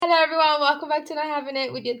welcome back to Not Having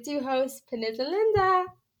It with your two hosts, Peniz and Linda.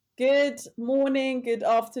 Good morning, good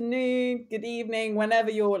afternoon, good evening, whenever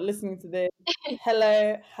you're listening to this.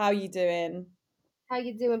 Hello, how you doing? How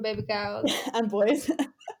you doing, baby girls? And boys.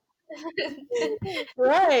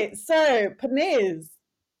 Right, so Paniz,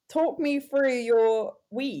 talk me through your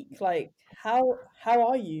week. Like how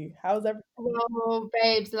are you? How's everything? Well,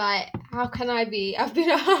 babes, like, how can I be? I've been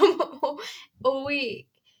at home all week,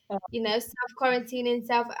 self-quarantining,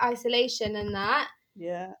 self-isolation and that.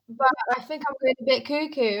 Yeah. But I think I'm going a bit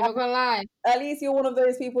cuckoo, not gonna lie. At least you're one of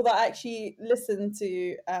those people that actually listen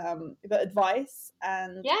to the advice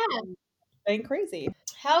and Yeah, going crazy.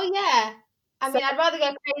 hell yeah. I So mean, I'd rather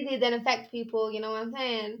go crazy than affect people, you know what I'm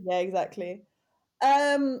saying? yeah, exactly.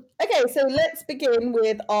 Okay, so let's begin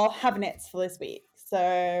with our having it's for this week. So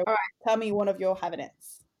All right. tell me one of your having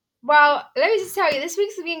it's. Well, let me just tell you, this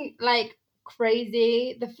week's been like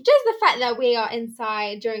crazy. Just the fact that we are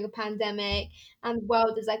inside during a pandemic and the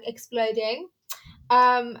world is like exploding.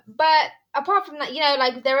 But apart from that,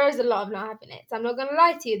 like there is a lot of not happiness. I'm not gonna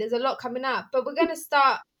lie to you. There's a lot coming up, but we're gonna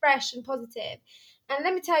start fresh and positive. And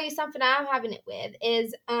let me tell you something I'm having it with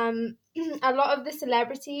is a lot of the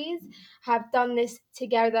celebrities have done this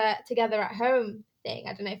together at home thing.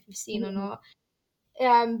 I don't know if you've seen or Mhm. not.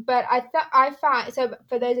 But I find so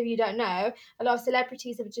for those of you who don't know, a lot of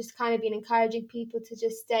celebrities have just kind of been encouraging people to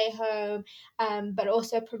just stay home, but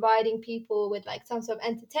also providing people with like some sort of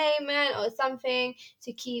entertainment or something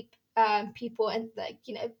to keep people and like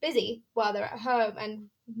busy while they're at home and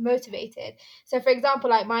motivated. So for example,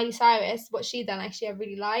 like Miley Cyrus, what she done actually I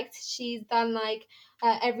really liked. She's done like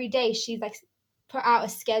every day she's like put out a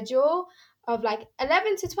schedule of like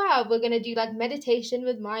 11 to 12 we're going to do like meditation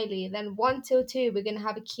with Miley, then 1 till 2 we're going to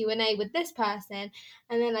have a Q&A with this person,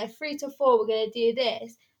 and then like 3 to 4 we're going to do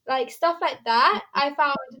this, like stuff like that. I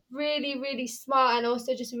found really really smart and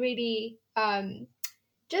also just really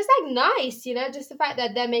just like nice, just the fact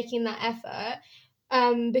that they're making that effort.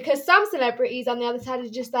 Because some celebrities on the other side are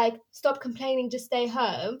just like, stop complaining, just stay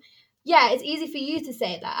home. Yeah, it's easy for you to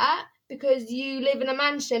say that because you live in a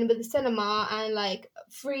mansion with a cinema and like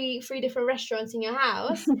three different restaurants in your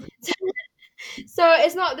house. So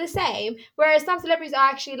it's not the same. Whereas some celebrities are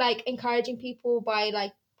actually like encouraging people by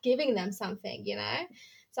like giving them something.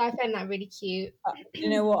 So I find that really cute. You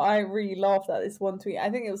know what? I really laughed at this one tweet. I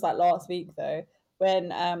think it was like last week though, when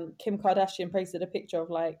Kim Kardashian posted a picture of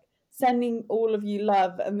like sending all of you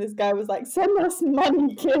love, and this guy was like, "Send us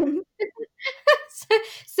money, Kim."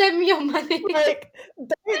 Send me your money. Like,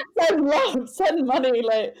 don't send love, send money.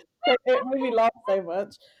 Like, so it made me laugh so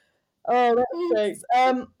much. Oh, that's jokes.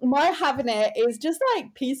 My having it is just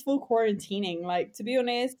like peaceful quarantining. Like, to be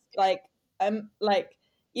honest, like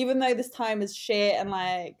even though this time is shit and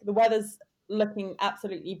like the weather's looking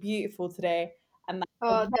absolutely beautiful today, and like, I'd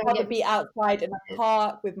Oh, don't rather get me be outside in a started.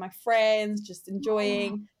 park with my friends, just Oh,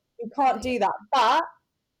 enjoying. We can't don't get do that, but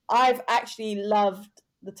I've actually loved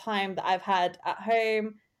the time that I've had at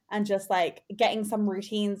home and just like getting some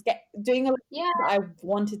routines, get doing a Yeah. that I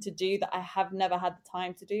wanted to do that I have never had the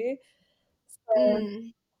time to do. So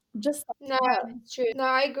Mm. just No, yeah, it's true. No,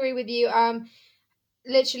 I agree with you.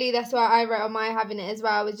 Literally, that's what I wrote on my having it as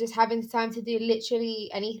well. Was just having the time to do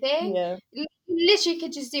literally anything. yeah. You literally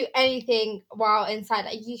could just do anything while inside.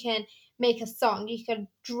 Like you can make a song, you can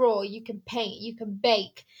draw, you can paint, you can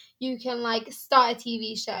bake, you can like start a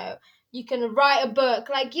TV show, you can write a book.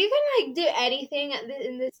 Like you can like do anything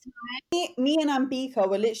in this time. Me and Ambika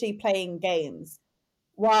were literally playing games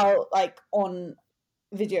while like on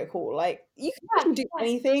video call. Like you can Yeah, actually do yeah,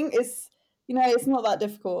 anything. It's it's not that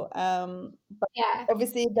difficult. But yeah,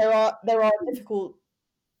 obviously there are difficult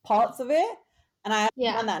parts of it, and I yeah.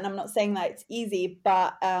 understand that, and I'm not saying that it's easy,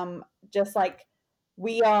 but just like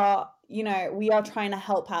we are trying to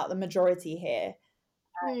help out the majority here,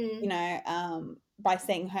 Mm, by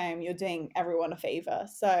staying home you're doing everyone a favor,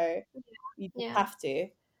 so you just yeah, have to.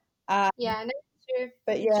 uh, yeah. No, it's true.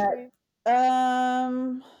 but It's yeah,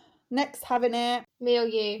 true. next having it, Me or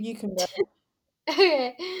you? you can go.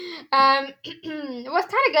 Okay. What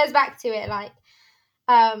kind of goes back to it, like,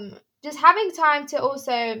 just having time to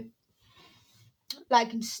also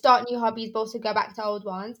like start new hobbies, but also go back to old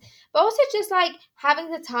ones. But also just like having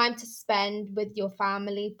the time to spend with your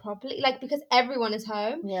family properly, like because everyone is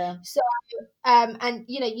home. Yeah. So, and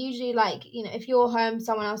usually like if you're home,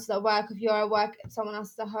 someone else is at work. If you're at work, someone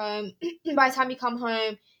else is at home. By the time you come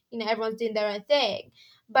home, everyone's doing their own thing.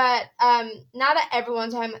 But now that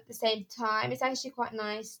everyone's home at the same time, it's actually quite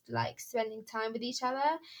nice, like spending time with each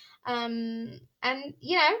other. And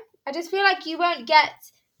I just feel like you won't get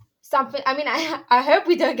something. I mean, I hope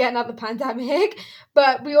we don't get another pandemic,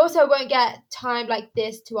 but we also won't get time like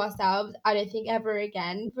this to ourselves. I don't think ever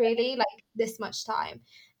again, really, like this much time.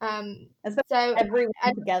 Especially So everyone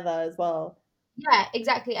I, together as well. yeah,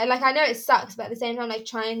 exactly. And like I know it sucks, but at the same time, like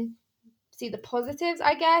try and see the positives,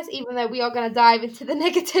 I guess. Even though we are going to dive into the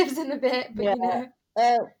negatives in a bit, but Yeah. you know,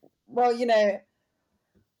 Uh, well,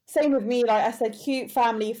 same with me. Like I said, cute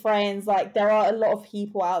family, friends. Like there are a lot of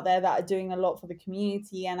people out there that are doing a lot for the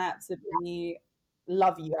community, and absolutely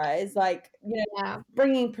love you guys. Like yeah,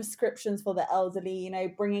 bringing prescriptions for the elderly.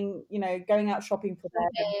 Bringing going out shopping for them,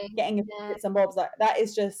 shopping, getting yeah, bits and bobs. Like that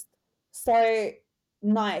is just so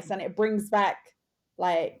nice, and it brings back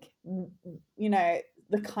like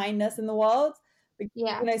the kindness in the world.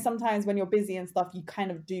 yeah, Sometimes when you're busy and stuff, you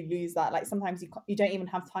kind of do lose that. Like sometimes you don't even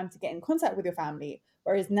have time to get in contact with your family.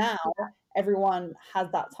 Whereas now everyone has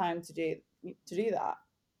that time to do that.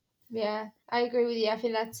 yeah. I agree with you. I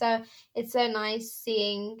think that's so. It's so nice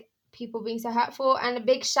seeing people being so helpful, and a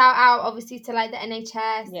big shout out, obviously, to like the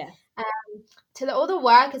NHS. Yeah. To all the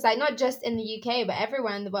workers, like not just in the UK but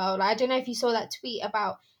everywhere in the world. Like, I don't know if you saw that tweet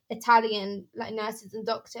about Italian like nurses and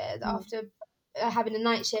doctors Mm. after having a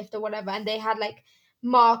night shift or whatever, and they had like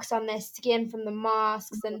marks on their skin from the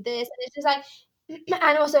masks and this, and it's just like,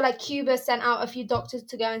 and also like Cuba sent out a few doctors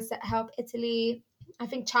to go and help Italy. I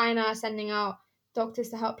think China are sending out doctors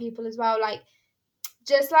to help people as well. Like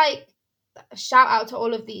just like shout out to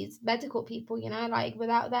all of these medical people, like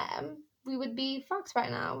without them we would be fucked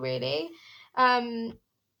right now, really.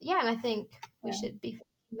 Yeah, and I think we Yeah. should be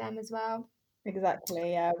thanking them as well.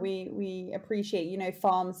 Exactly. Yeah. We appreciate,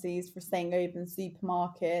 pharmacies for staying open,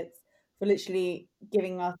 supermarkets for literally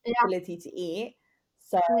giving us the Yeah. ability to eat.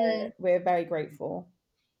 So Mm. we're very grateful.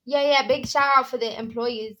 Yeah, big shout out for the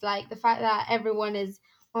employees, like the fact that everyone is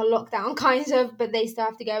on lockdown kind of, but they still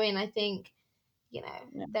have to go in. I think, Yeah.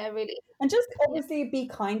 they're really, And just yeah. obviously be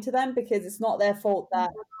kind to them, because it's not their fault Oh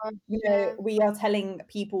that my gosh, yeah, we are telling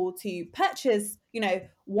people to purchase,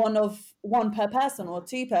 one per person or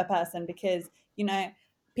two per person, because,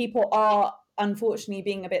 people are unfortunately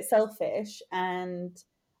being a bit selfish. And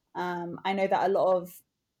I know that a lot of,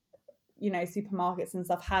 supermarkets and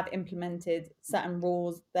stuff have implemented certain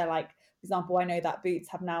rules. They're like, for example, I know that Boots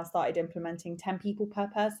have now started implementing 10 people per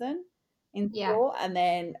person in yeah, store, and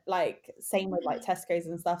then like same with like Tesco's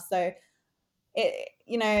and stuff. So it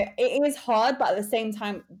is hard, but at the same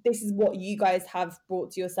time, this is what you guys have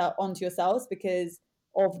brought to yourself onto yourselves because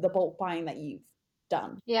of the bulk buying that you've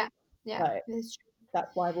done. yeah, yeah, So it's true.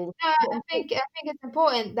 that's why we'll No, I think it's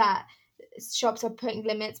important that shops are putting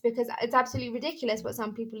limits because it's absolutely ridiculous what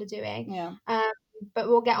some people are doing. yeah. Um, but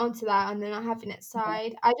we'll get onto that on the not having it Yeah.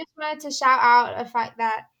 side. I just wanted to shout out the fact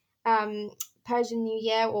that um Persian New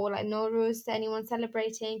Year or like Nowruz to anyone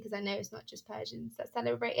celebrating, because I know it's not just Persians that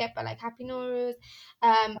celebrate it, but like Happy Nowruz.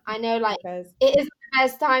 I know like Guys. it is the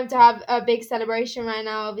best time to have a big celebration right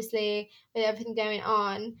now, obviously with everything going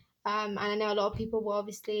on. And I know a lot of people were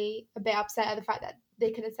obviously a bit upset at the fact that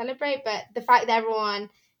they couldn't celebrate, but the fact that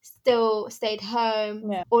everyone still stayed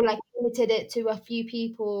home Yeah. or like limited it to a few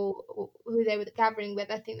people who they were gathering with,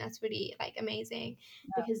 I think that's really like amazing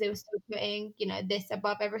because they were still putting, this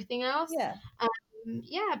above everything else. Yeah.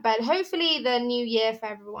 Yeah, but hopefully the new year for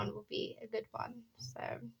everyone will be a good one. So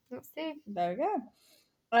let's see. There we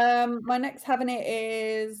go. My next having it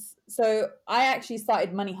is, so I actually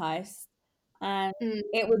started Money Heist, and Mm.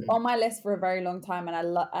 it was on my list for a very long time, and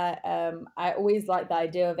I always liked the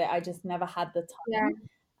idea of it. I just never had the Yeah, time,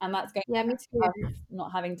 and that's going yeah, me back to too. us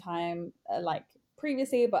not having time like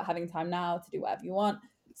previously, but having time now to do whatever you want.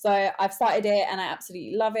 So I've started it, and I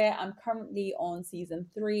absolutely love it. I'm currently on season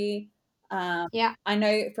 3. Yeah. I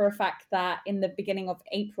know for a fact that in the beginning of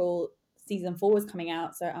April, season 4 is coming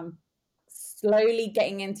out, so I'm slowly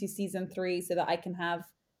getting into season 3 so that I can have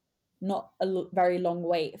not a very long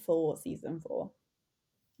wait for season 4.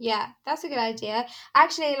 Yeah, that's a good idea.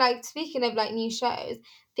 Actually, like speaking of like new shows,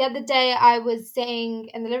 the other day I was sitting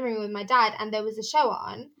in the living room with my dad and there was a show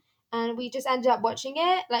on and we just ended up watching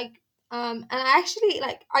it. And I actually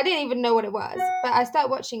like I didn't even know what it was, but I started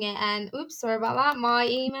watching it and oops, sorry about that, my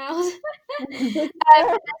emails. I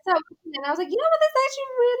started watching it and I was like, you know what, this is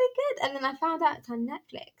actually really good. And then I found out it's on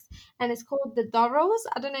Netflix and it's called The Dorrells.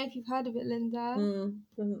 I don't know if you've heard of it, Linda.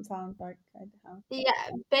 Doesn't sound like I have.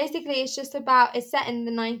 Yeah, basically, it's set in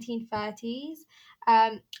the 1930s,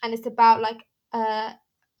 and it's about like a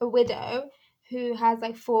widow who has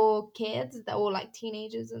like 4 kids. They're all like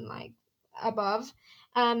teenagers and like above,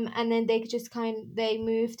 and then they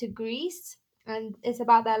move to Greece, and it's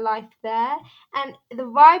about their life there. And the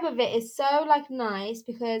vibe of it is so like nice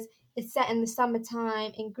because it's set in the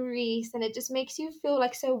summertime in Greece, and it just makes you feel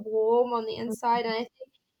like so warm on the inside. And I think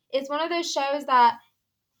it's one of those shows that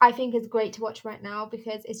I think is great to watch right now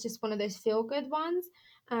because it's just one of those feel good ones.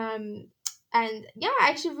 Um, and yeah, I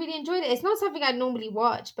actually really enjoyed it. It's not something I'd normally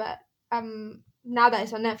watch, but now that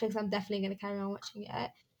it's on Netflix, I'm definitely going to carry on watching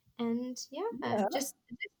it. And yeah, Yeah. just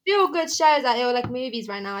feel good shows that are like movies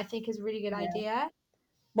right now. I think is a really good Yeah. idea.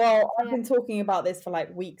 Well, So I've yeah. been talking about this for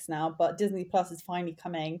like weeks now, but Disney Plus is finally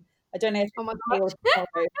coming. I don't know if Oh my it's today or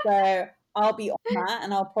gosh, tomorrow, so I'll be on that,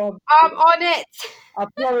 and I'm on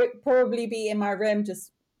it. probably be in my room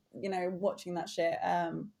just watching that shit.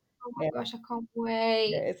 Oh my Yeah, gosh, I can't yeah,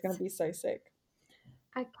 wait. it's gonna be so sick.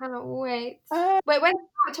 I cannot wait. Uh, Wait, when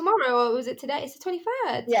tomorrow or was it today? It's the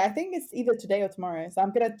 23rd. yeah, I think it's either today or tomorrow, so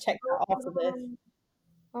I'm gonna check that after this.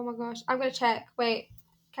 Oh my gosh, I'm gonna check. Wait,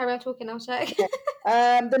 carry on talking. I'll check.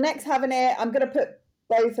 The next having it, I'm gonna put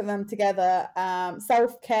both of them together.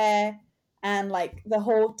 Self care and like the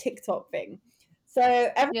whole TikTok thing. So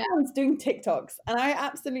Yeah. everyone's doing TikToks, and I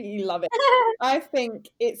absolutely love it. I think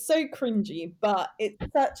it's so cringy, but it's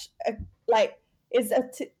such a like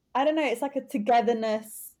I don't know. It's like a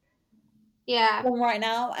togetherness Yeah. one right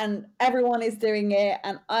now, and everyone is doing it,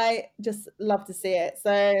 and I just love to see it.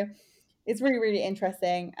 So it's really, really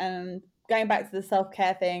interesting. And going back to the self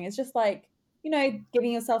care thing, it's just like,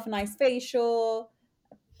 giving yourself a nice facial,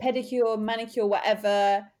 pedicure, manicure,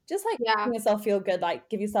 whatever. Just like Yeah. making yourself feel good. Like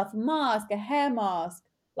give yourself a mask, a hair mask,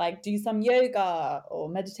 like do some yoga or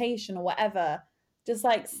meditation or whatever. Just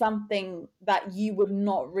like something that you would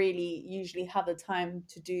not really usually have the time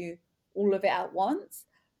to do all of it at once.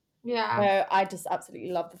 Yeah. So I just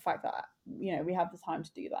absolutely love the fact that we have the time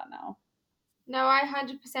to do that now. No, I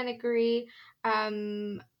 100% agree.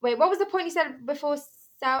 Wait, what was the point you said before?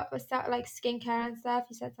 Like skincare and stuff.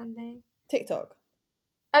 You said something. TikTok.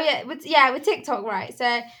 Oh yeah, with TikTok, right?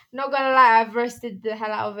 So not gonna lie, I've roasted the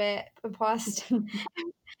hell out of it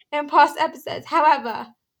in past episodes. However,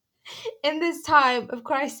 in this time of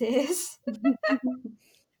crisis,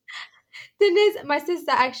 Denise, my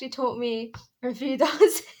sister actually taught me a few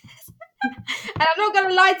dances. And I'm not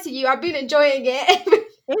gonna lie to you, I've been enjoying it.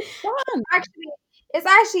 It's fun. actually, it's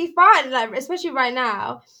actually fun, like especially right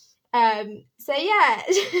now. So yeah,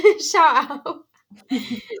 shout out.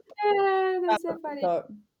 That's so funny. TikTok.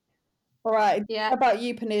 All right. Yeah. How about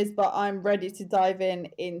you, Paniz? But I'm ready to dive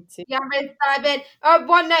into Yeah, I'm ready to dive in. Oh,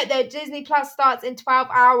 one note though, Disney Plus starts in 12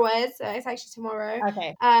 hours, so it's actually tomorrow.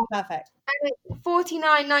 Okay, Um, perfect. and it's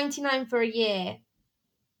 $49.99 for a year.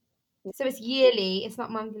 So it's yearly, it's not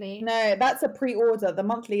monthly. No, that's a pre-order. The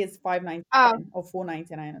monthly is Oh, $5.99 or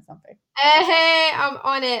 $4.99 or something. hey, I'm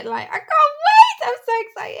on it. Like, I can't wait. I'm so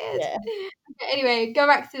excited. Yeah. Okay, anyway, go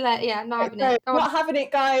back to that. Yeah, not having So, it. Go on. not having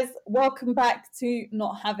it, guys. Welcome back to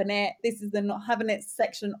Not Having It. This is the Not Having It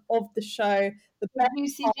section of the show. The best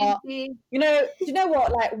Juicy, part. juicy. Do you know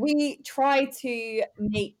what? Like, we try to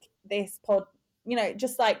make this pod,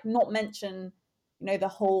 just like not mention, the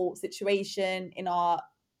whole situation in our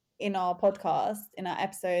podcast, in our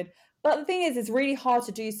episode. But the thing is, it's really hard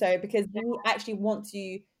to do so because we actually want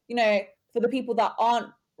to, for the people that aren't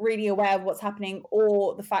really aware of what's happening,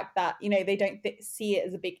 or the fact that they don't see it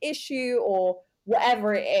as a big issue or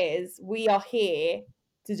whatever it is, we are here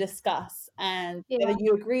to discuss. And Yeah. whether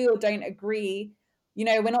you agree or don't agree,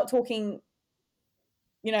 we're not talking,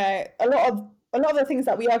 a lot of the things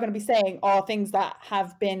that we are going to be saying are things that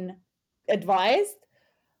have been advised,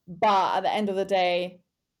 but at the end of the day,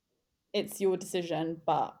 it's your decision.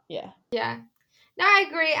 But yeah. Yeah. No, I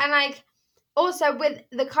agree. And like, also with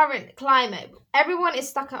the current climate, everyone is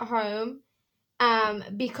stuck at home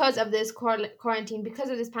because of this quarantine, because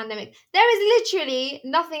of this pandemic. There is literally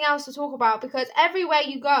nothing else to talk about because everywhere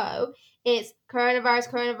you go, it's coronavirus,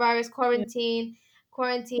 Yeah. quarantine,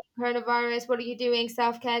 coronavirus. What are you doing?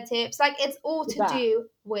 Self-care tips. Like, it's all to That. do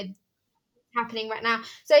with happening right now.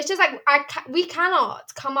 So it's just like we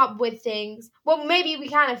cannot come up with things. Well, maybe we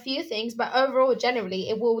can a few things, but overall, generally,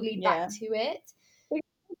 it will lead back Yeah. to it.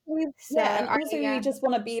 So Yeah, and also we just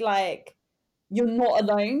want to be like, you're not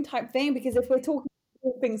alone type thing, because if we're talking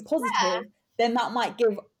all things positive, then that might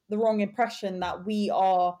give the wrong impression that we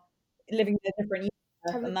are living in a different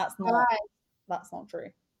universe, and that's not true.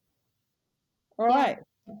 All yeah. right.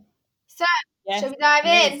 So Yes, shall we dive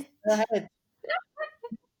in? go ahead.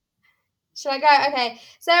 Shall I go? Okay.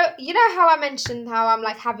 So you know how I mentioned how I'm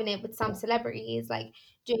like having it with some celebrities, like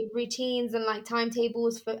doing routines and like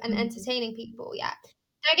timetables for and entertaining people. Yeah.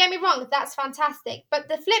 Don't get me wrong, that's fantastic. But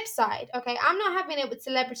the flip side, okay, I'm not having it with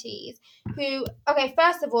celebrities who, okay,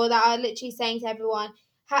 first of all, that are literally saying to everyone,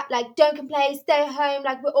 like don't complain, stay home,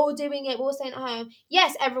 like we're all doing it, we're all staying at home.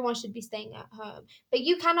 Yes, everyone should be staying at home, but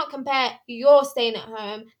you cannot compare your staying at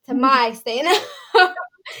home to my staying at home.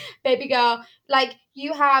 Baby girl, like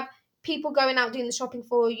you have people going out doing the shopping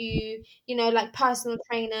for you, you know, like personal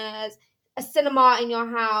trainers, a cinema in your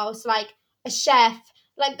house, like a chef.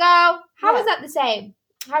 Like, girl, how is Yeah. that the same?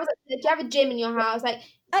 How is that? Do you have a gym in your house? Like,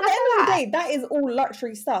 At stuff the end of like the that. day, that is all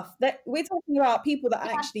luxury stuff. That we're talking about people that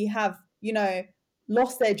Yeah, actually have,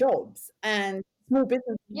 lost their jobs, and small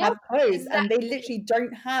businesses yeah, have closed and they exactly. literally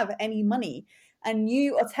don't have any money. And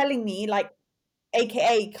you are telling me, like,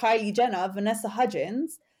 aka Kylie Jenner, Vanessa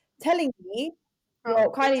Hudgens, telling me, Oh,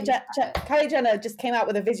 well, Kylie Jenner just came out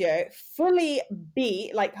with a video fully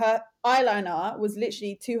beat, like her eyeliner was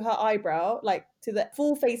literally to her eyebrow, like to the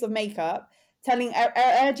full face of makeup,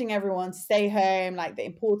 urging everyone to stay home, like the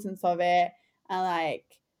importance of it, and like,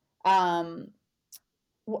 um,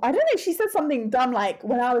 I don't know. She said something dumb like,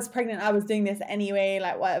 "When I was pregnant, I was doing this anyway."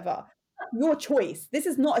 Like, whatever. Your choice. This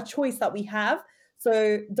is not a choice that we have.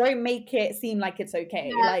 So don't make it seem like it's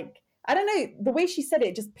okay. yeah. Like, I don't know. The way she said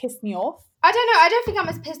it just pissed me off. I don't know. I don't think I'm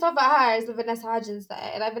as pissed off at her as with Vanessa Hudgens though.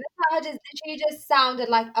 Like Vanessa Hudgens literally just sounded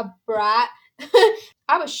like a brat.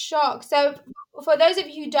 I was shocked. So for those of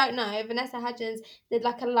you who don't know, Vanessa Hudgens did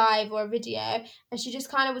like a live or a video, and she just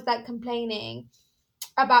kind of was like complaining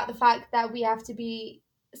about the fact that we have to be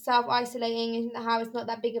self isolating and how it's not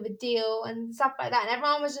that big of a deal and stuff like that. And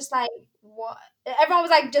everyone was just like, "What?" Everyone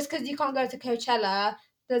was like, "Just because you can't go to Coachella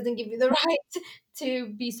doesn't give you the right to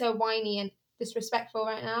be so whiny and disrespectful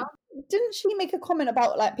right now." Didn't she make a comment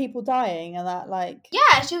about like people dying and that, like,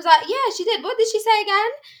 Yeah, she was like, yeah, she did. What did she say again?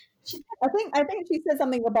 She I think she said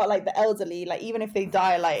something about like the elderly, like even if they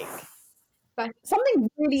die, like like, something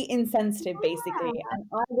really insensitive basically. yeah, And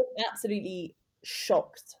I was absolutely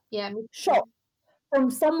shocked. yeah, me too. Shocked from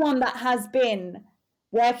someone that has been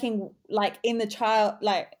working like in the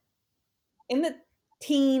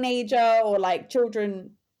teenager or like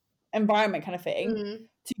children environment kind of thing, Mm,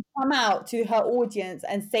 to come out to her audience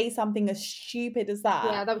and say something as stupid as that.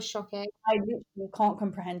 yeah, that was shocking. I literally can't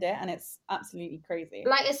comprehend it, and it's absolutely crazy.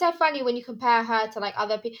 Like, it's so funny when you compare her to like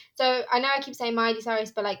other people. So I know I keep saying Miley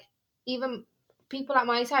Cyrus, but like even people like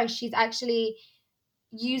Miley Cyrus, she's actually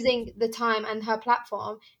using the time and her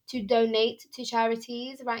platform to donate to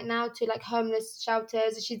charities right now, to like homeless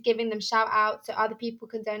shelters. She's giving them shout outs so other people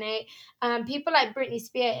can donate. People like Britney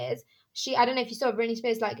Spears, I don't know if you saw, Britney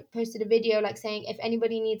Spears like posted a video like saying, if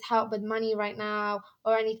anybody needs help with money right now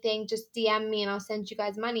or anything, just DM me and I'll send you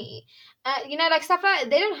guys money. You know, like stuff like that.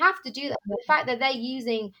 They don't have to do that. The fact that they're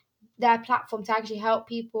using their platform to actually help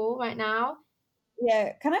people right now,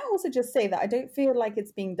 Yeah, can I also just say that I don't feel like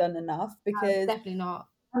it's being done enough, because definitely not.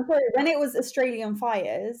 I'm sorry, when it was Australian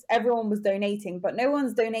fires, everyone was donating, but no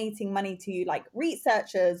one's donating money to like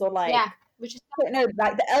researchers or like, Yeah, which is I don't know,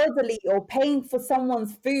 like the elderly, or paying for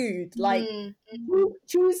someone's food. Like, mm,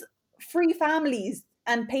 choose free families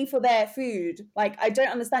and pay for their food. Like, I don't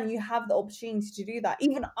understand. You have the opportunity to do that.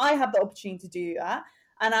 Even I have the opportunity to do that.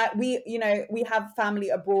 And we have family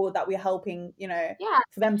abroad that we're helping, yeah.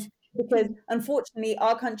 for them to, because unfortunately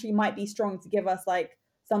our country might be strong to give us like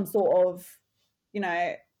some sort of, you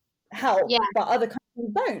know, help, Yeah. but other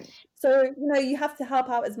countries don't. So, you have to help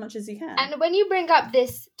out as much as you can. And when you bring up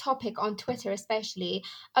this topic on Twitter, especially,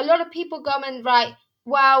 a lot of people go and write,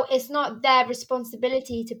 well, it's not their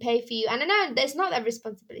responsibility to pay for you. And I know it's not their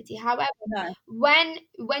responsibility. However, No,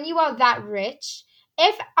 when you are that rich,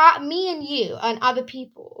 if me and you and other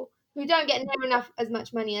people who don't get near enough as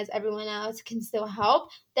much money as everyone else can still help,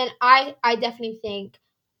 then I definitely think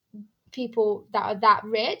people that are that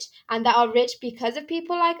rich and that are rich because of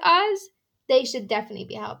people like us, they should definitely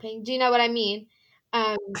be helping. Do you know what I mean?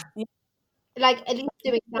 Um, like at least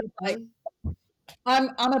doing like, something. I'm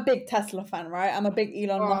a big Tesla fan, right? I'm a big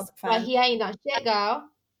Elon Oh, Musk but fan. he ain't that shit, girl.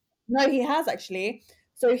 No, he has actually.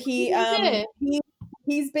 So What did he do?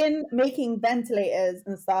 he's been making ventilators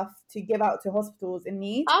and stuff to give out to hospitals in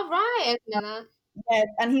need. All right, I didn't know that. Yeah,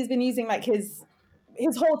 and he's been using like his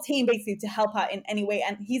whole team basically to help out in any way,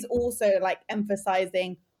 and he's also like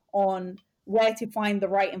emphasizing on where to find the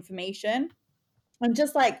right information, and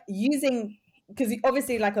just like using, because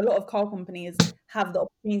obviously like a lot of car companies have the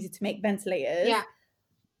opportunity to make ventilators.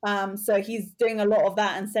 Yeah, So he's doing a lot of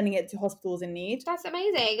that and sending it to hospitals in need. that's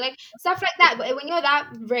amazing. Like stuff like that. But when you're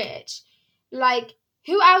that rich, like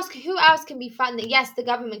who else can be funded? Yes, the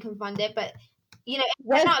government can fund it, but you know, if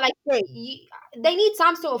they're Where's not like the state? they need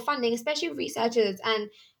some sort of funding, especially researchers and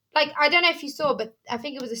like I don't know if you saw, but I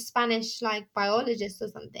think it was a Spanish like biologist or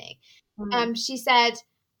something. Mm. She said,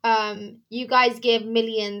 you guys give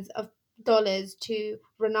millions of dollars to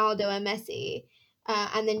Ronaldo and Messi.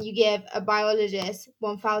 and then you give a biologist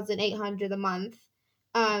 1,800 a month.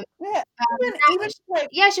 Yeah, even like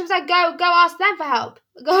Yeah, she was like, go ask them for help.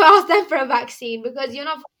 Go ask them for a vaccine because you're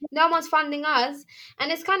not. No one's funding us,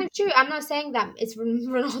 and it's kind of true. I'm not saying that it's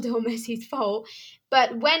Ronaldo or Messi's fault,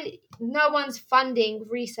 but when no one's funding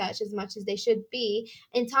research as much as they should be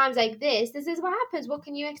in times like this is what happens. What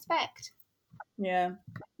can you expect? yeah,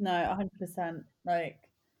 no, 100%. Like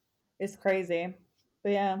it's crazy,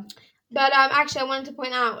 but yeah. But actually, I wanted to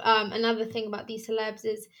point out another thing about these celebs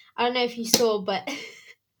is I don't know if you saw, but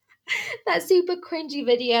that super cringy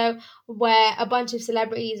video where a bunch of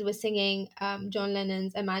celebrities were singing John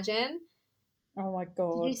Lennon's Imagine. Oh my Did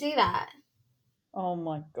you god. see that? Oh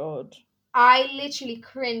my god. I literally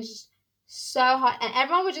cringed so hard, and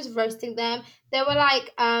everyone was just roasting them. They were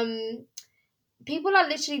like, people are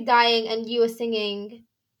literally dying, and you are singing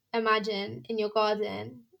Imagine in your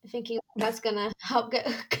garden, thinking that's gonna help get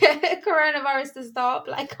coronavirus to stop.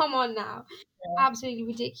 Like, come on now. Yeah, Absolutely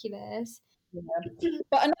ridiculous. yeah.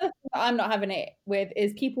 But another thing that I'm not having it with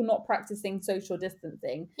is people not practicing social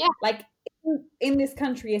distancing. Yeah, Like in this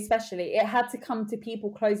country, especially, it had to come to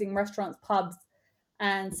people closing restaurants, pubs,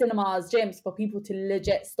 and cinemas, gyms for people to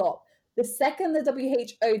legit stop. The second the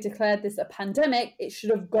WHO declared this a pandemic, it should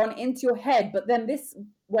have gone into your head. But then this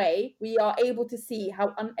way, we are able to see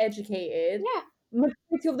how uneducated yeah.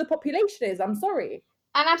 majority of the population is. I'm sorry.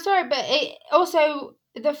 And I'm sorry, but it also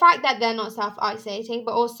the fact that they're not self isolating,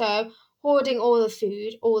 but also hoarding all the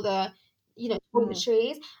food, all the Mm,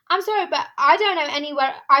 toiletries. I'm sorry, but I don't know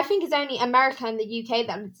anywhere. I think it's only America and the UK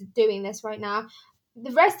that's doing this right now.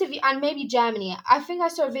 The rest of you, and maybe Germany. I think I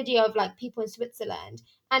saw a video of like people in Switzerland,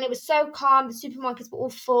 and it was so calm. The supermarkets were all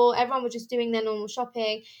full. Everyone was just doing their normal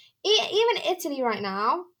shopping. Even Italy right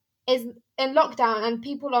now is in lockdown, and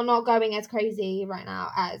people are not going as crazy right now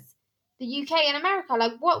as the UK and America.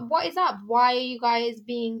 Like, what is up? Why are you guys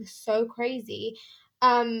being so crazy?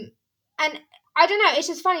 And I don't know. It's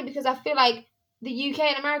just funny because I feel like the UK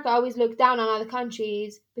and America always look down on other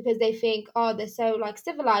countries because they think, oh, they're so like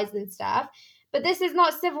civilized and stuff. But this is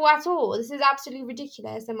not civil at all. This is absolutely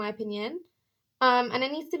ridiculous, in my opinion. And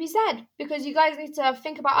it needs to be said because you guys need to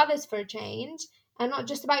think about others for a change and not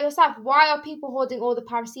just about yourself. Why are people hoarding all the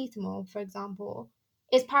paracetamol, for example?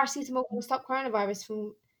 Is paracetamol going to stop coronavirus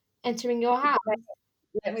from entering your house?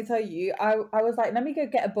 let me tell you, I was like, let me go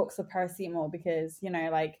get a box of paracetamol because,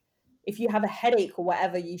 like if you have a headache or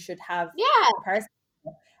whatever, you should have Yeah.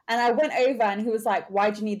 paracetamol. And I went over and he was like, why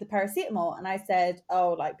do you need the paracetamol? And I said,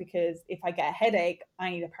 oh, like, because if I get a headache, I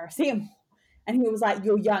need a paracetamol. And he was like,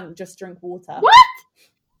 you're young, just drink water. What?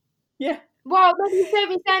 Yeah. Well, maybe you should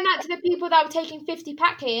be saying that to the people that were taking 50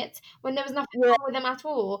 packets when there was nothing Yeah. wrong with them at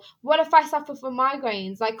all. What if I suffer from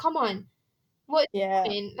migraines? Like, come on. What? Yeah.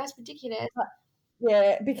 That's ridiculous.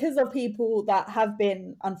 Yeah. Because of people that have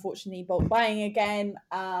been unfortunately bulk buying again,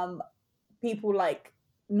 people like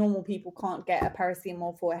normal people can't get a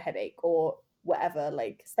paracetamol for a headache or whatever,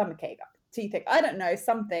 like stomachache, toothache, I don't know,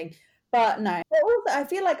 something. But no. But also, I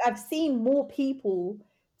feel like I've seen more people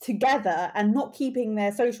together and not keeping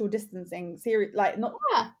their social distancing serious. Like, not.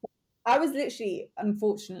 Yeah. I was literally,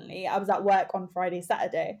 unfortunately, I was at work on Friday,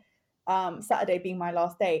 Saturday, Saturday being my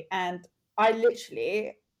last day, and I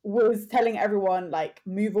literally was telling everyone like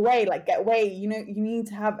move away, like get away. You need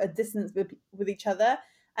to have a distance with each other,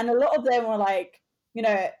 and a lot of them were like,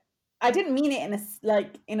 I didn't mean it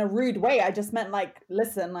in a rude way. I just meant like,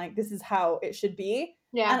 listen, like this is how it should be,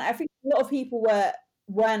 Yeah. and I think a lot of people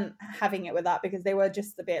weren't having it with that because they were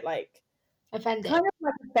just a bit like Offended. kind of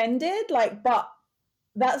like offended, like, but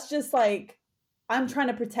that's just like I'm trying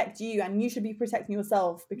to protect you and you should be protecting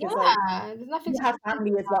yourself because like Yeah. There's nothing you to have be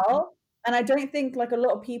family as well. And I don't think like a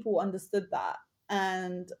lot of people understood that.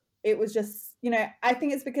 And it was just, I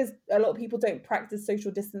think it's because a lot of people don't practice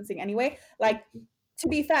social distancing anyway. Like, to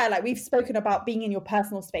be fair, like we've spoken about being in your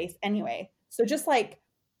personal space anyway. So just like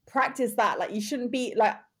practice that. Like you shouldn't be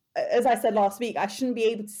like, as I said last week, I shouldn't be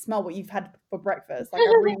able to smell what you've had for breakfast. Like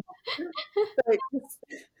I really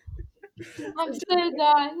so I'm just so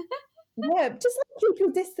done. yeah, just like keep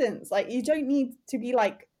your distance. Like you don't need to be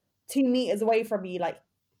like 2 meters away from me, like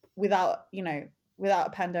without without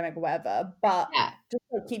a pandemic or whatever. But Yeah. just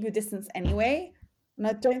like, keep your distance anyway. And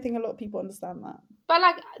I don't think a lot of people understand that. But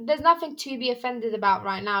like, there's nothing to be offended about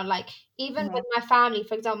right now. Like, even No. with my family,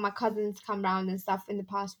 for example, my cousins come round and stuff in the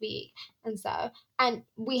past week, and so, and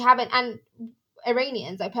we haven't. And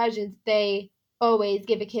Iranians, like Persians, they always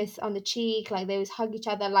give a kiss on the cheek, like they always hug each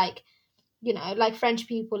other, like like French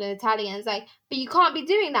people and Italians, like. But you can't be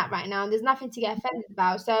doing that right now, and there's nothing to get offended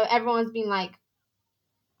about. So everyone's been like,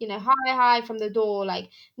 hi from the door. Like,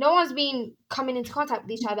 no one's been coming into contact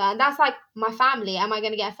with each other, and that's like my family. Am I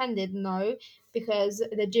going to get offended? No, because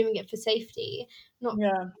they're doing it for safety, not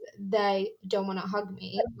Yeah. they don't want to hug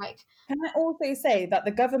me. Like, Can I also say that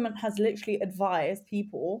the government has literally advised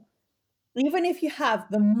people, even if you have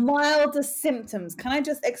the mildest symptoms, can I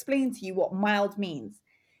just explain to you what mild means?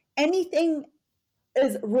 Anything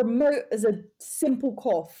as remote as a simple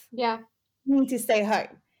cough, yeah. you need to stay home.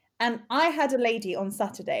 And I had a lady on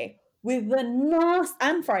Saturday with the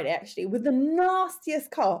and Friday actually, with the nastiest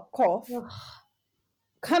cough Ugh.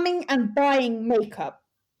 coming and buying makeup.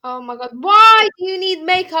 Oh my God. Why do you need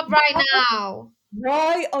makeup right now?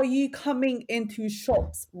 Why are you coming into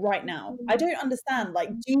shops right now? I Mm. don't understand. Like,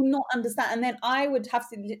 do you not understand? And then I would have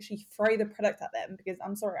to literally throw the product at them because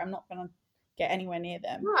I'm sorry, I'm not going to get anywhere near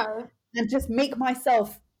them No. and just make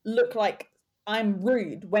myself look like I'm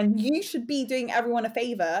rude when you should be doing everyone a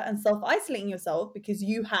favor and self isolating yourself because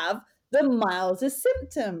you have the mildest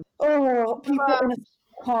symptom. Oh, people honestly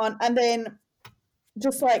can't. And then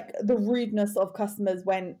just like the rudeness of customers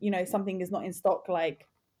when, something is not in stock. Like,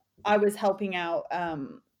 I was helping out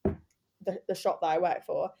the shop that I work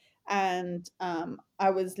for, and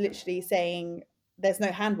I was literally saying there's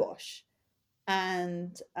no hand wash.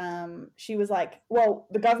 And she was like, well,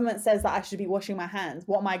 the government says that I should be washing my hands.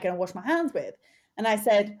 What am I going to wash my hands with? And I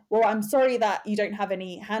said, well, I'm sorry that you don't have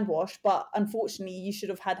any hand wash, but unfortunately you should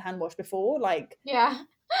have had hand wash before. Yeah.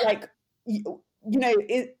 Like did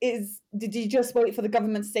you just wait for the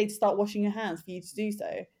government to say to start washing your hands for you to do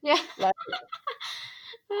so? Yeah. Like,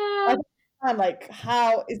 I don't understand, like,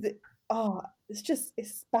 how is it? Oh, it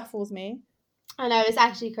baffles me. I know, it's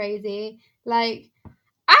actually crazy. Like,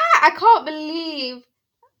 I can't believe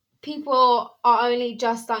people are only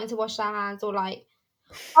just starting to wash their hands, or like,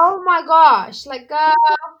 oh my gosh, like, girl,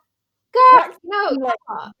 Practicing no, like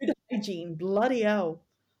stop. good hygiene, bloody hell.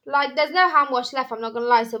 Like, there's no hand wash left, I'm not gonna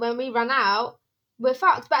lie. So when we run out, we're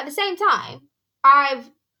fucked. But at the same time, I've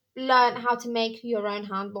learned how to make your own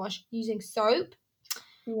hand wash using soap.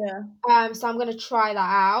 Yeah. So I'm gonna try that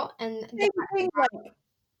out. And Same thing,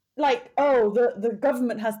 oh, the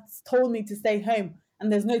government has told me to stay home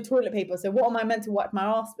and there's no toilet paper, so what am I meant to wipe my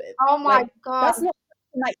ass with? oh my Like, god, that's not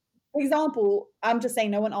like, for example, I'm just saying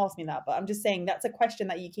no one asked me that, but I'm just saying that's a question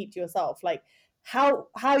that you keep to yourself. Like, how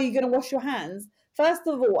are you going to wash your hands? First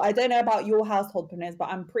of all, I don't know about your household, Pernez, but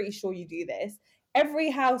I'm pretty sure you do this. Every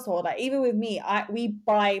household, like even with me, we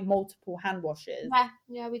buy multiple hand washes.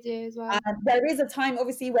 yeah, we do as well. And there is a time,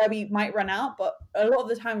 obviously, where we might run out, but a lot of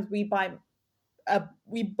the times we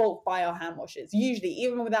bulk buy our hand washes, usually,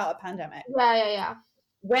 even without a pandemic. Yeah.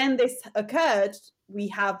 When this occurred, we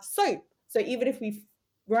have soap. So even if we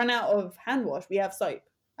run out of hand wash, we have soap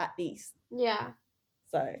at least. Yeah.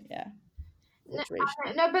 So, yeah.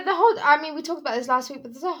 Situation. No, but I mean, we talked about this last week,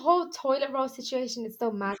 but the whole toilet roll situation is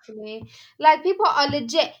still mad to me. Like, people are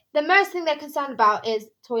legit, the most thing they're concerned about is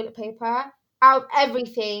toilet paper out of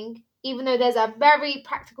everything, even though there's a very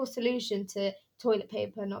practical solution to toilet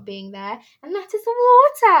paper not being there, and that is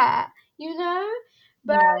water, you know?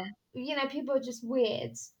 But, Yeah. people are just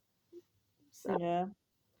weird. So, Yeah.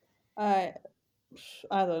 I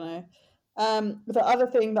I don't know. The other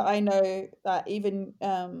thing that I know that even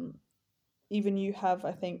you have,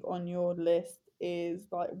 I think, on your list is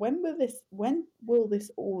like, when will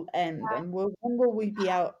this all end, and when will we be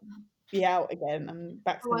out again and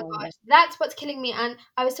back oh to my gosh, normal? that's what's killing me. And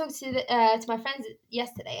I was talking to my friends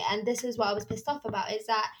yesterday, and this is what I was pissed off about: is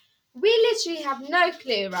that we literally have no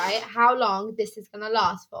clue, right, how long this is gonna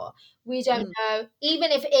last for. We don't Mm. know.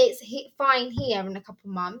 Even if it's fine here in a couple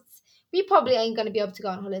months, we probably ain't gonna be able to go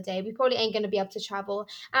on holiday. We probably ain't gonna be able to travel.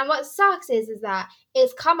 And what sucks is that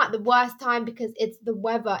it's come at the worst time because it's the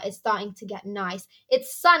weather is starting to get nice.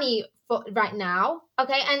 It's sunny for right now,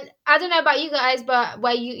 okay? And I don't know about you guys, but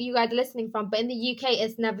where you guys are listening from, but in the UK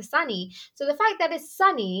it's never sunny. So the fact that it's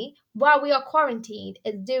sunny while we are quarantined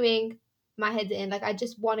is doing my head in. Like, I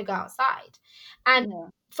just want to go outside. And Yeah.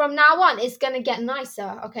 from now on it's going to get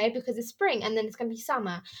nicer, okay? Because it's spring and then it's going to be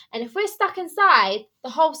summer. And if we're stuck inside the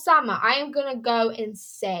whole summer, I am going to go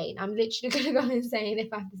insane. I'm literally going to go insane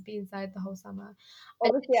if I have to be inside the whole summer.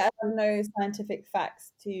 Obviously, I have no scientific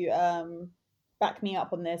facts to back me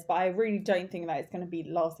up on this, but I really don't think that it's going to be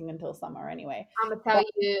lasting until summer anyway. I'm going to tell But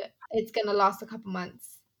you it's going to last a couple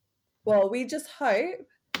months. well, we just hope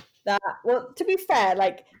that, well, to be fair,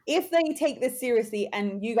 like, if they take this seriously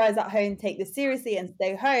and you guys at home take this seriously and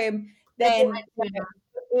stay home, It will then end sooner.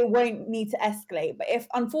 it won't need to escalate. But if,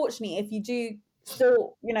 unfortunately, if you do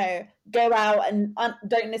still, go out and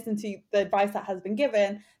don't listen to the advice that has been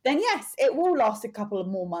given, then yes, it will last a couple of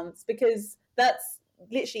more months because that's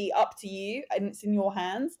literally up to you and it's in your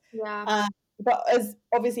hands. Yeah. But as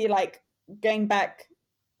obviously, like, going back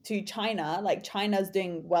to China, like, China's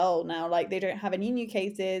doing well now. Like, they don't have any new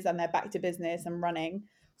cases and they're back to business and running.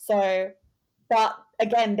 So, but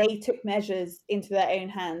again, they took measures into their own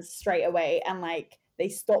hands straight away and, like, they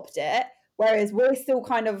stopped it. Whereas we're still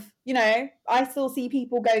kind of, I still see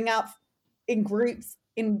people going out in groups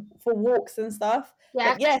for walks and stuff.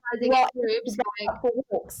 Yeah, But yes, exercising you are in able to groups, go like, out for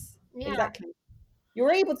walks. yeah. Exactly.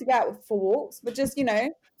 You're able to go out for walks, but just,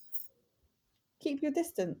 keep your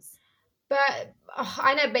distance. But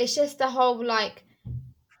I know, but it's just the whole like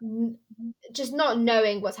just not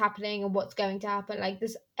knowing what's happening and what's going to happen. Like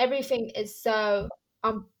this, everything is so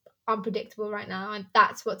unpredictable right now, and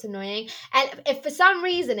that's what's annoying. And if for some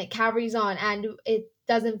reason it carries on and it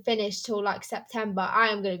doesn't finish till like September, I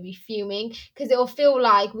am going to be fuming because it will feel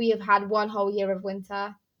like we have had one whole year of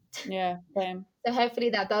winter. Yeah, same. So hopefully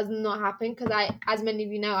that does not happen because as many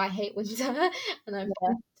of you know, I hate winter and I'm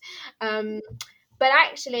but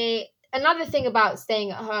actually another thing about staying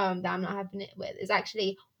at home that I'm not having it with is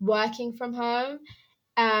actually working from home.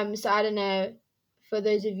 So I don't know for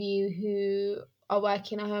those of you who are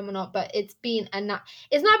working at home or not, but it's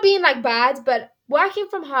not being like bad, but working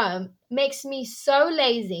from home makes me so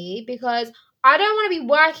lazy because I don't want to be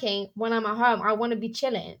working when I'm at home. I want to be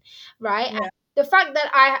chilling, right? Yeah. The fact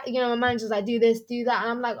that my manager's like, do this, do that, and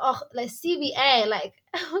I'm like, oh, like CBA, like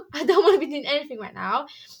I don't want to be doing anything right now.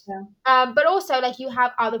 Yeah. But also, like, you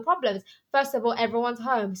have other problems. First of all, everyone's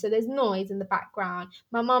home, so there's noise in the background.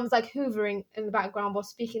 My mom's like hoovering in the background while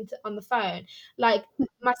speaking on the phone. Like,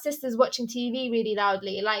 my sister's watching TV really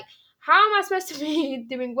loudly. Like, how am I supposed to be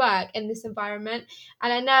doing work in this environment?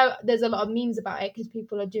 And I know there's a lot of memes about it because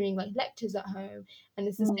people are doing like lectures at home, and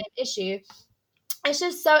it's the same issue. It's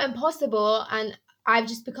just so impossible, and I've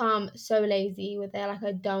just become so lazy with it. Like,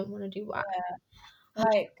 I don't want to do work.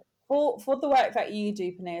 Like, for the work that you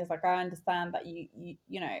do, Panay, like, I understand that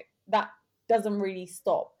that doesn't really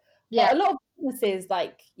stop. Yeah, But a lot of businesses,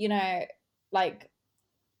 like, like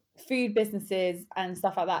food businesses and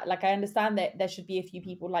stuff like that, like, I understand that there should be a few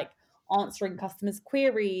people like answering customers'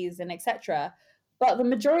 queries and etc. But the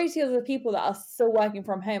majority of the people that are still working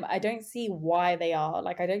from home, I don't see why they are.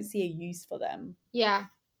 Like, I don't see a use for them. yeah,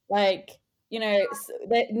 Like,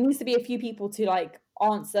 there needs to be a few people to like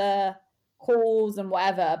answer calls and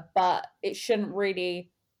whatever, but it shouldn't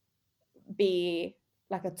really be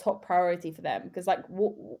like a top priority for them because, like,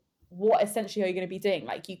 what essentially are you going to be doing?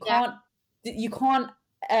 Like, you can't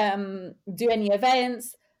do any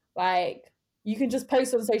events. Like, you can just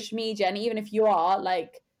post on social media, and even if you are,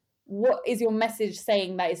 like, what is your message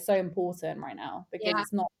saying that is so important right now? Because yeah.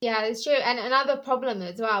 it's not. Yeah, it's true. And another problem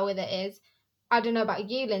as well with it is, I don't know about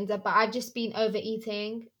you, Linda, but I've just been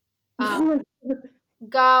overeating. Girl,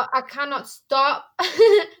 I cannot stop.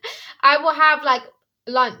 I will have like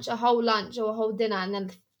a whole lunch or a whole dinner, and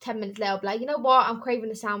then 10 minutes later, I'll be like, you know what? I'm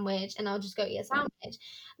craving a sandwich, and I'll just go eat a sandwich.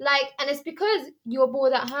 Like, and it's because you're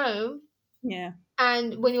bored at home, Yeah.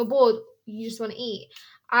 and when you're bored, you just want to eat.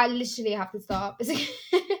 I literally have to stop.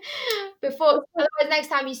 Before, otherwise, next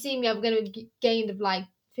time you see me, I'm going to be gained of like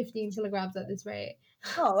 15 kilograms at this rate.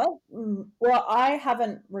 Well, I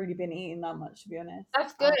haven't really been eating that much, to be honest.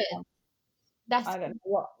 That's good. That's I don't know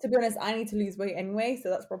what. To be honest, I need to lose weight anyway, so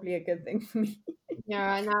that's probably a good thing for me. Yeah,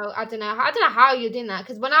 I know. I don't know. I don't know how you're doing that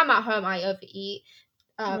because when I'm at home, I overeat.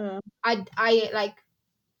 Yeah. I like,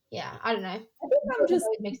 yeah. I don't know. I think I'm It just.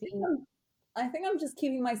 always makes me eat. I think I'm just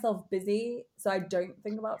keeping myself busy, so I don't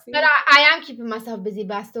think about But food. I am keeping myself busy,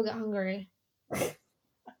 but I still get hungry.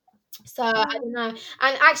 So I don't know.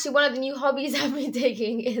 And actually, one of the new hobbies I've been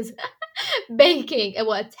taking is baking, and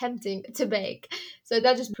well, attempting to bake. So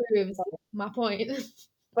that just proves my point.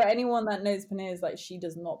 For anyone that knows Panay, like, she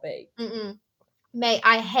does not bake. Mm-mm. Mate,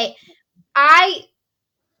 I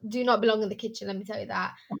do not belong in the kitchen, let me tell you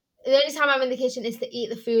that. The only time I'm in the kitchen is to eat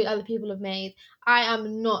the food other people have made. I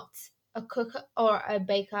am not a cook or a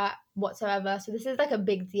baker whatsoever. So this is like a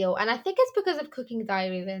big deal. And I think it's because of Cooking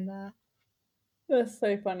Diary, Linda. That's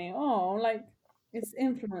so funny. Oh, like, it's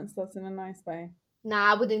influenced us in a nice way.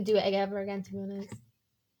 Nah, I wouldn't do it ever again, to be honest.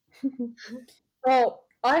 Well,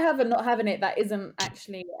 I have a not having it that isn't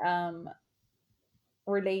actually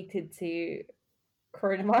related to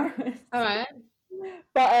coronavirus. All right.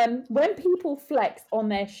 But when people flex on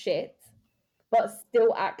their shit but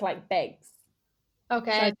still act like begs.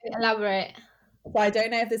 Okay, elaborate. So I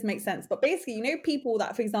don't know if this makes sense, but basically, people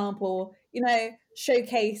that, for example,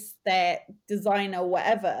 showcase their design or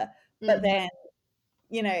whatever, but then,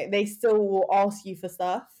 they still will ask you for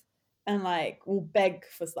stuff and, like, will beg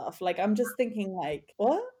for stuff. Like, I'm just thinking, like,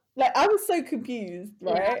 what? Like, I was so confused,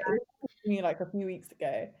 Yeah. right? It happened to me like a few weeks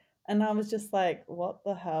ago, and I was just like, "What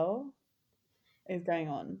the hell is going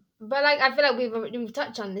on?" But like I feel like we've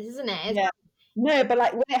touched on this, isn't it? It's Yeah. No, but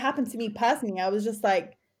like when it happened to me personally, I was just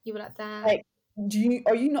you were like that. like,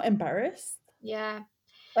 are you not embarrassed? Yeah.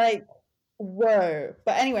 Like, whoa.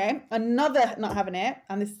 But anyway, another not having it,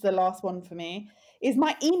 and this is the last one for me, is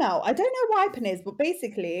my email. I don't know why, Peniz, but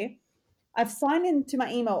basically, I've signed into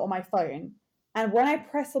my email on my phone, and when I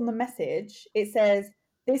press on the message, it says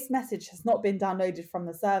this message has not been downloaded from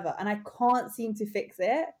the server, and I can't seem to fix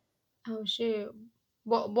it. Oh shoot.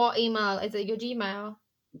 What email? Is it your Gmail?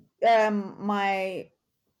 My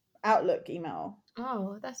Outlook email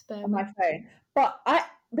Oh, that's on bad. my phone. But I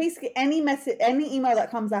basically any email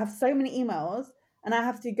that comes, I have so many emails, and I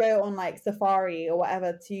have to go on like Safari or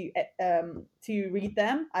whatever to read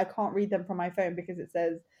them. I can't read them from my phone because it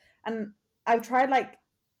says, and I've tried like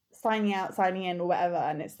signing out, signing in, or whatever,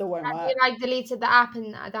 and it still won't Have you work. like deleted the app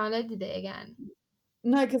and downloaded it again?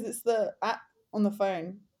 No, because it's the app on the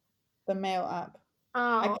phone, the mail app. I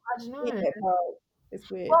Oh, can I don't see know. it, but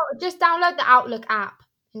it's weird. Well, just download the Outlook app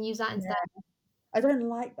and use that instead. Yeah, I don't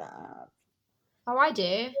like that app. Oh, I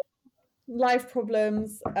do. Life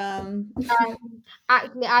problems.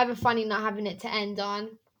 Actually, I have a funny not having it to end on,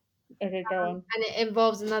 Okay, go on. and it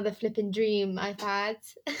involves another flipping dream I've had.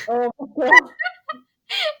 Oh my god.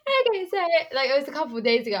 Okay, so like it was a couple of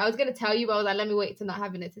days ago. I was gonna tell you, but I was like, let me wait till not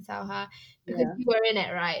having it to tell her because Yeah. you were in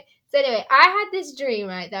it, right? So anyway, I had this dream,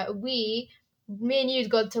 right, that me and you'd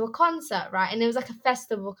gone to a concert, right, and it was like a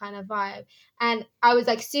festival kind of vibe, and I was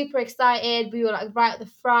like super excited. We were like right at the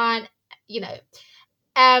front, you know,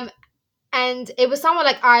 um, and it was someone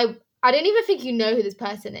like I don't even think you know who this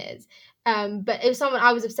person is, but it was someone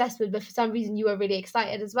I was obsessed with, but for some reason you were really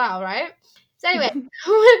excited as well, right? So anyway,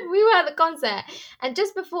 we were at the concert, and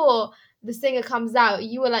just before the singer comes out,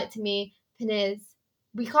 you were like to me, Peniz,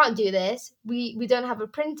 we can't do this. We don't have a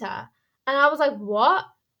printer, and I was like, what?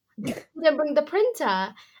 You didn't bring the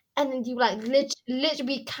printer. And then you were like, literally,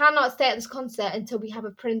 we cannot stay at this concert until we have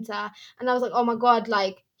a printer. And I was like, oh my god,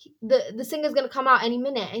 like the singer's gonna come out any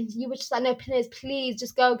minute. And you were just like, no, please,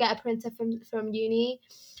 just go get a printer from uni.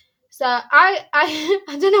 So I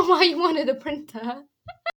don't know why you wanted a printer.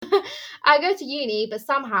 I go to uni, but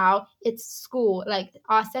somehow it's school, like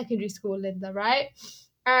our secondary school, Linda, right?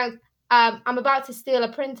 And I'm about to steal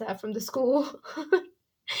a printer from the school.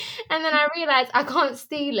 And then I realized I can't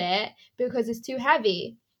steal it because it's too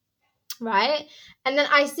heavy, right? And then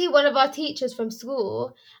I see one of our teachers from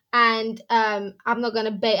school, and I'm not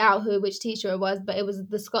gonna bait out which teacher it was, but it was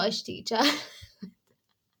the Scottish teacher.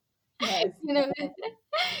 That is you know,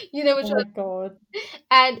 you know which oh one. my god.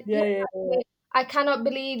 And Yeah, yeah, yeah. I cannot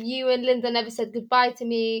believe you and Linda never said goodbye to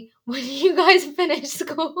me when you guys finished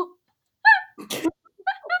school.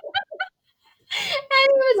 And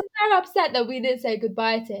he was so upset that we didn't say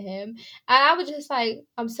goodbye to him. And I was just like,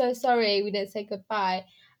 I'm so sorry we didn't say goodbye.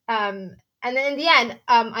 And then in the end,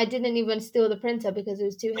 I didn't even steal the printer because it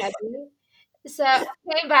was too heavy. So I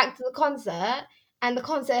came back to the concert and the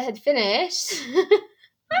concert had finished.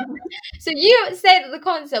 So you stayed at the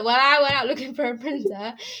concert while I went out looking for a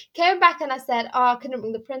printer. Came back and I said, oh, I couldn't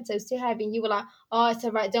bring the printer, it was too heavy. And you were like, oh, it's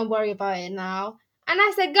all right, don't worry about it now. And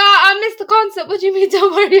I said, God, I missed the concert. What do you mean,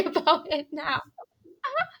 don't worry about it now?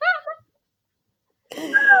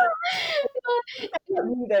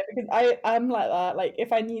 Me though, because I'm like that. Like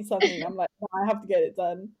if I need something, I'm like, "No, I have to get it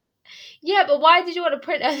done." Yeah, but why did you want to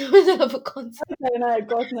print at the middle of a concert? I don't know,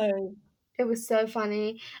 God knows. It was so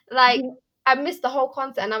funny. Like, I missed the whole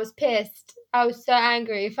concert and I was pissed. I was so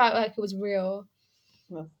angry. It felt like it was real.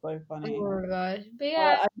 That's so funny. Oh my god. But Uh,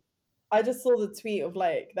 yeah. I just saw the tweet of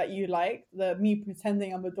like that you liked the me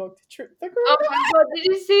pretending I'm a dog to trip the Oh girl. my god, did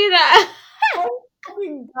you see that? I'm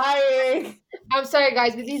fucking dying. I'm sorry,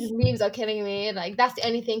 guys, but these memes are killing me. Like, that's the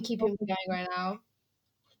only thing keeping me going right now.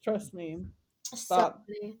 Trust me. So But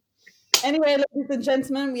funny. anyway, ladies and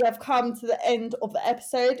gentlemen, we have come to the end of the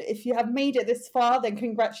episode. If you have made it this far, then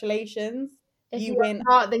congratulations. If You you win. have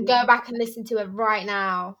not, then go back and listen to it right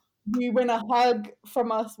now. You win a hug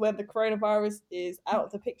from us when the coronavirus is out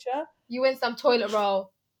of the picture. You win some toilet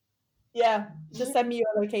roll. Yeah, just send me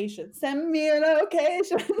your location. Send me your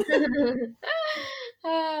location.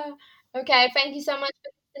 Okay, thank you so much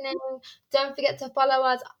for listening. Don't forget to follow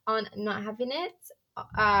us on Not Having It.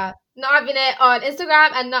 Not Having It on Instagram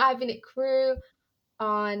and Not Having It Crew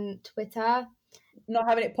on Twitter. Not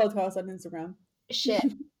having it podcast on Instagram. Shit.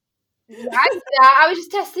 I was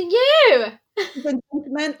just testing you. Ladies and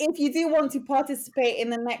gentlemen, if you do want to participate in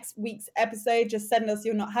the next week's episode, just send us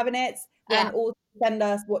you're not having it, Yeah. and also send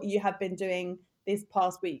us what you have been doing this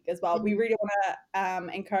past week as well. We really want to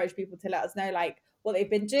encourage people to let us know like what they've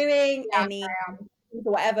been doing, any or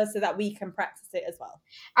whatever, so that we can practice it as well.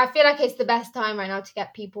 I feel like it's the best time right now to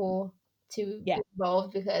get people to be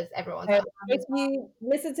involved because everyone's so if you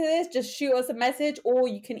listen to this, just shoot us a message, or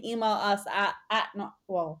you can email us at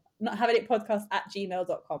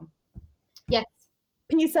nothavingitpodcast@gmail.com. Yes.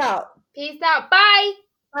 Peace out. Peace out. Bye.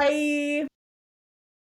 Bye.